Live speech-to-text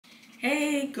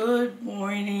Hey, good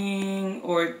morning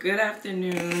or good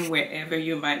afternoon, wherever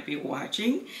you might be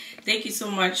watching. Thank you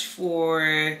so much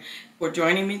for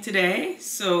joining me today.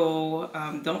 So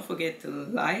don't forget to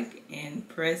like and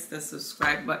press the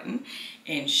subscribe button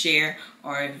and share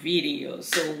our videos.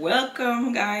 So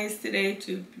welcome guys today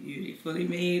to Beautifully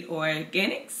Made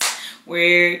Organics,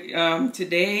 where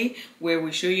today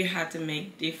we show you how to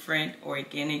make different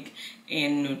organic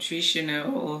and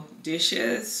nutritional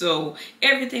dishes. So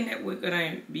everything that we're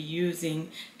gonna be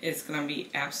using is gonna be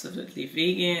absolutely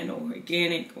vegan or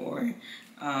organic or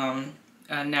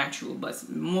natural, but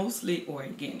mostly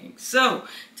organic. So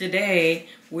today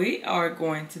we are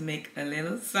going to make a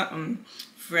little something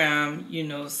from,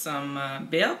 some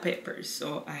bell peppers.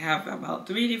 So I have about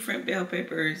 3 different bell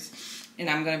peppers, and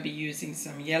I'm going to be using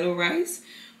some yellow rice,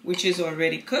 which is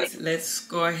already cooked. Let's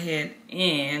go ahead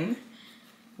and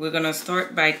we're going to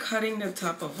start by cutting the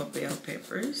top of the bell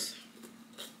peppers.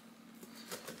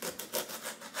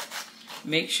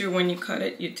 Make sure when you cut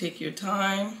it, you take your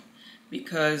time,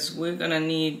 because we're going to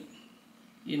need,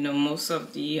 most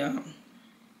of the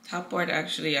top part.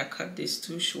 Actually, I cut this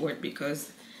too short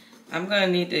because I'm going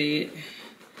to need it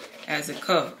as a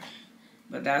cover.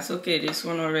 But that's okay. This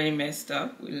one already messed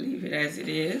up. We'll leave it as it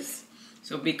is.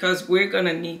 So because we're going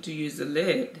to need to use the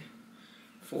lid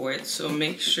for it, so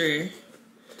make sure,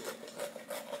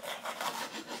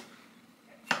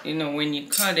 when you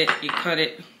cut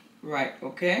it right,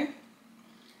 okay?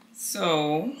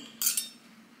 So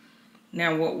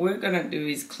now what we're going to do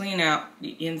is clean out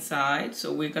the inside.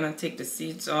 So we're going to take the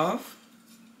seeds off.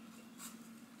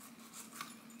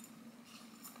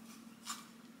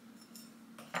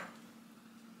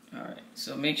 Alright,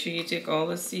 so make sure you take all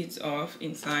the seeds off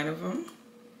inside of them.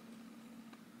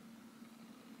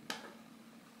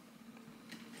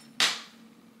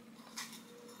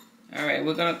 Alright,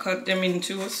 we're going to cut them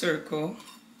into a circle.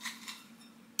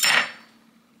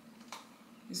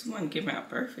 This one came out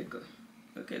perfect.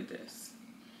 Look at this.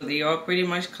 They are pretty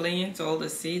much clean, so all the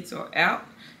seeds are out.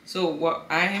 So what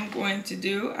I am going to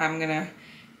do, I'm going to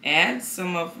add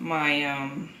some of my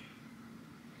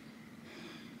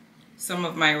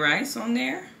rice on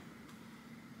there.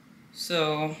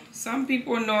 So some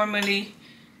people normally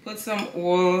put some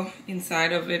oil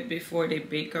inside of it before they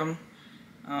bake them,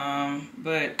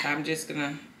 but I'm just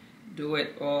gonna do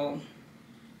it all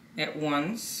at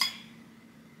once.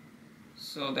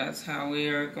 So that's how we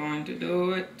are going to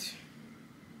do it.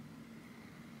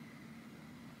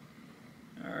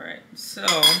 Alright, so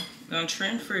I'm gonna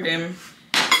transfer them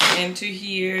into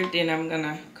here. Then I'm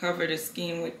gonna cover the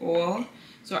skin with oil.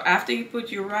 So after you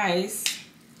put your rice,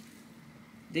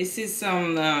 this is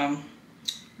some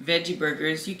veggie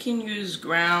burgers. You can use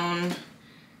ground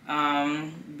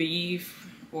beef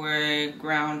or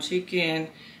ground chicken.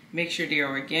 Make sure they're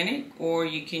organic, or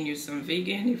you can use some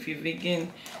vegan if you're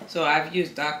vegan. So I've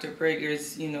used Dr.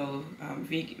 Prager's,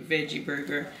 veggie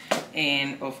burger,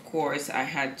 and of course I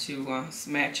had to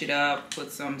smash it up,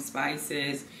 put some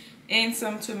spices and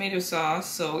some tomato sauce.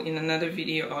 So in another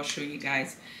video I'll show you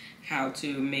guys how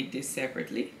to make this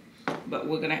separately, but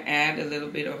we're gonna add a little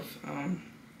bit of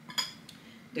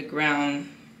the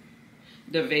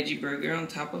veggie burger on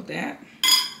top of that.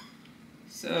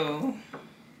 So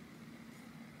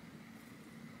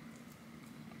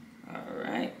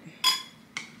alright,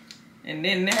 and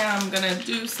then now I'm gonna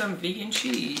do some vegan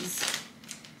cheese.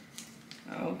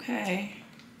 Okay,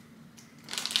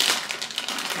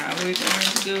 how we're going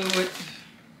to do it.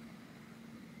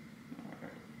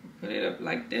 Put it up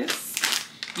like this.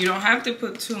 You don't have to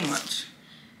put too much.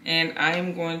 And I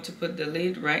am going to put the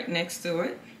lid right next to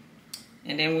it.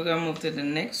 And then we're going to move to the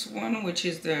next one, which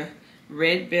is the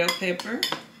red bell pepper.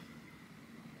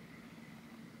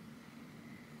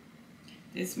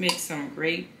 This makes some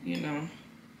great,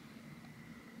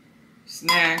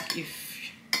 snack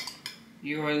if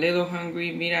you're a little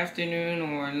hungry mid-afternoon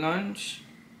or lunch.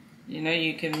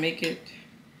 You can make it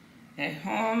at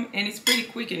home, and it's pretty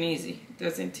quick and easy. It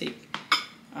doesn't take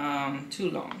too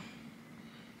long.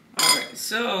 Alright,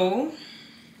 so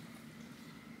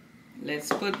let's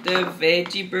put the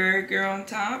veggie burger on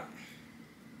top.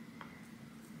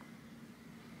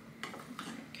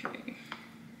 Okay.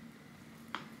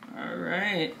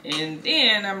 Alright, and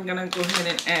then I'm gonna go ahead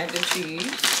and add the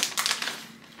cheese.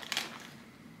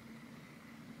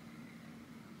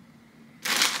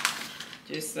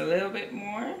 Just a little bit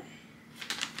more.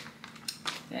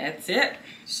 That's it.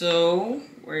 So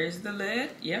where's the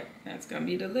lid? Yep, that's gonna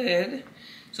be the lid.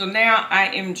 So now I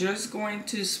am just going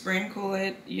to sprinkle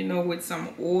it, you know, with some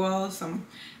oil, some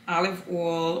olive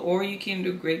oil, or you can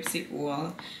do grapeseed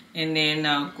oil, and then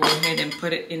go ahead and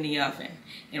put it in the oven.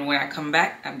 And when I come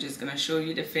back, I'm just gonna show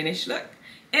you the finished look.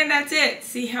 And that's it.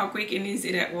 See how quick and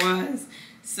easy that was?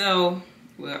 So,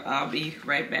 well, I'll be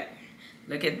right back.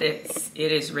 Look at this.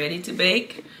 It is ready to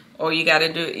bake. All you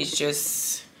gotta do is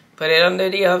just put it under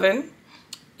the oven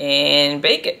and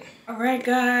bake it. All right,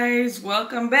 guys,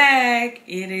 welcome back.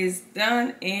 It is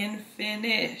done and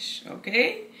finished,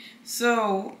 okay?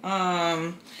 So,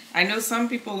 I know some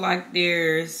people like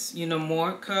theirs, you know,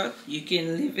 more cooked. You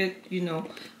can leave it, you know,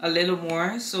 a little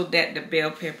more so that the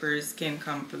bell peppers can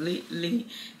completely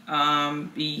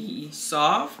be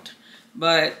soft.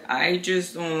 But I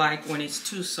just don't like when it's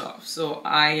too soft. So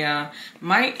I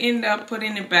might end up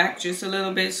putting it back just a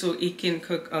little bit so it can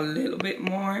cook a little bit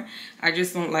more. I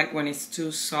just don't like when it's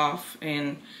too soft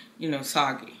and, you know,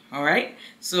 soggy. All right.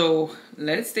 So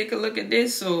let's take a look at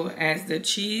this. So as the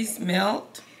cheese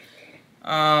melt,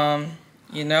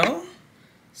 you know,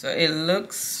 so it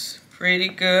looks pretty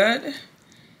good.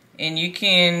 And you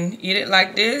can eat it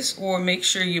like this, or make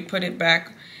sure you put it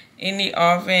back in the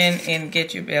oven and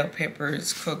get your bell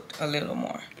peppers cooked a little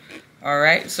more. All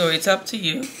right, so it's up to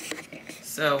you.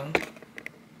 So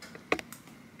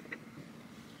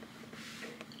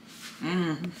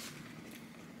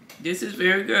this is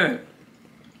very good.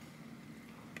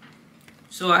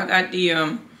 So I got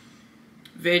the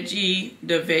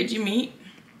veggie meat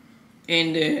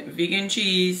and the vegan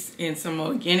cheese and some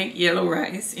organic yellow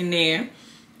rice in there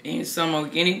and some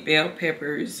organic bell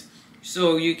peppers.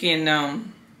 So you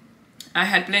can I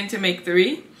had planned to make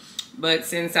 3, but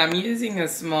since I'm using a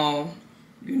small,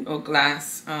 you know,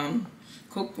 glass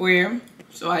cookware,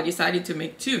 so I decided to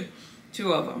make two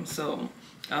of them. So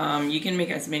you can make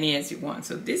as many as you want.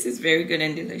 So this is very good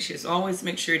and delicious. Always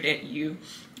make sure that you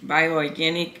buy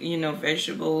organic, you know,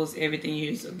 vegetables. Everything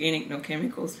you use organic, no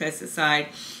chemicals, pesticide.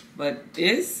 But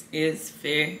this is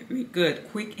very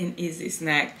good, quick and easy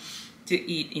snack to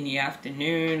eat in the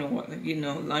afternoon, or, you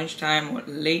know, lunchtime or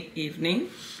late evening.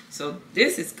 So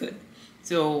this is good.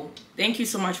 So thank you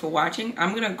so much for watching.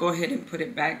 I'm gonna go ahead and put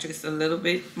it back just a little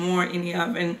bit more in the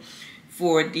oven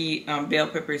for the bell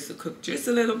peppers to cook just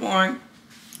a little more.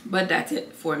 But that's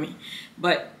it for me.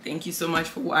 But thank you so much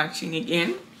for watching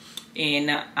again,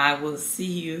 and I will see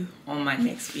you on my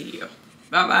next video.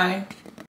 Bye bye.